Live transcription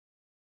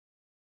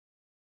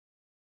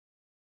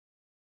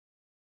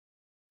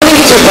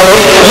Polly,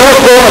 you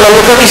have brought along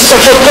a very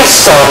special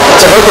guest star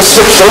to help us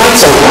switch the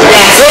lights on.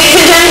 Yes, ladies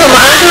and gentlemen,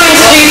 I'm going to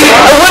introduce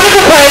a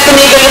wonderful person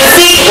you're going to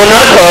see, well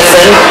not a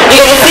person,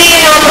 you're going to see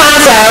in our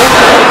panto.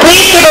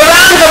 Please give a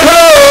round of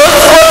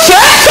applause for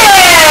Churchill!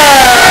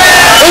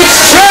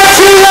 It's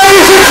Churchill,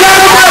 ladies and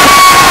gentlemen!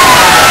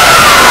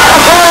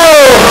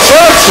 Oh,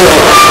 Churchill!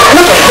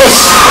 Look at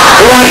this!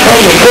 Right,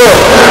 baby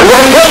girl.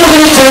 Right, what we're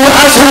going to do,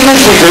 as we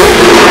usually do,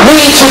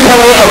 me and Chip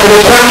Polly are going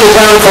to count you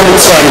down from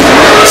 10.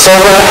 So,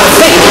 I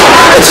think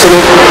it's going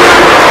to...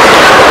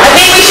 I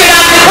think we should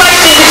ask a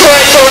question to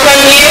Churchill,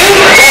 don't you?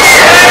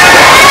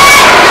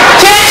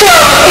 Churchill,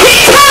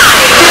 is it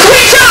time to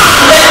switch on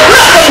the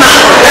Newcastle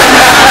lights? Is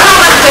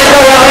it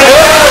time to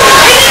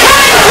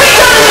switch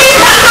on the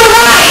Newcastle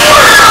lights?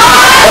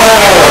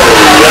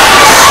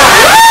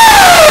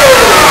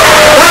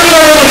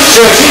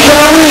 Churchill, can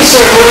I really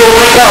say we're all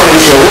right down in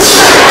shorts?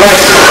 Right.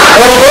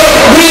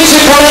 Me and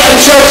Chip Polly and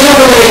Churchill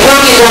are going to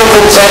count you down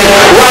from 10,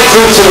 right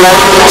through to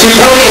 1. Chip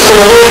Polly is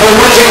going to wave a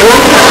magic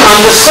wand,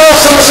 and the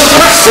sorceress of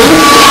Preston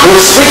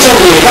will switch on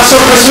the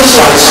Newcastle Christmas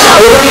lights. Are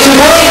you ready, Chip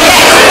Polly?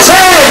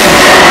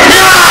 10!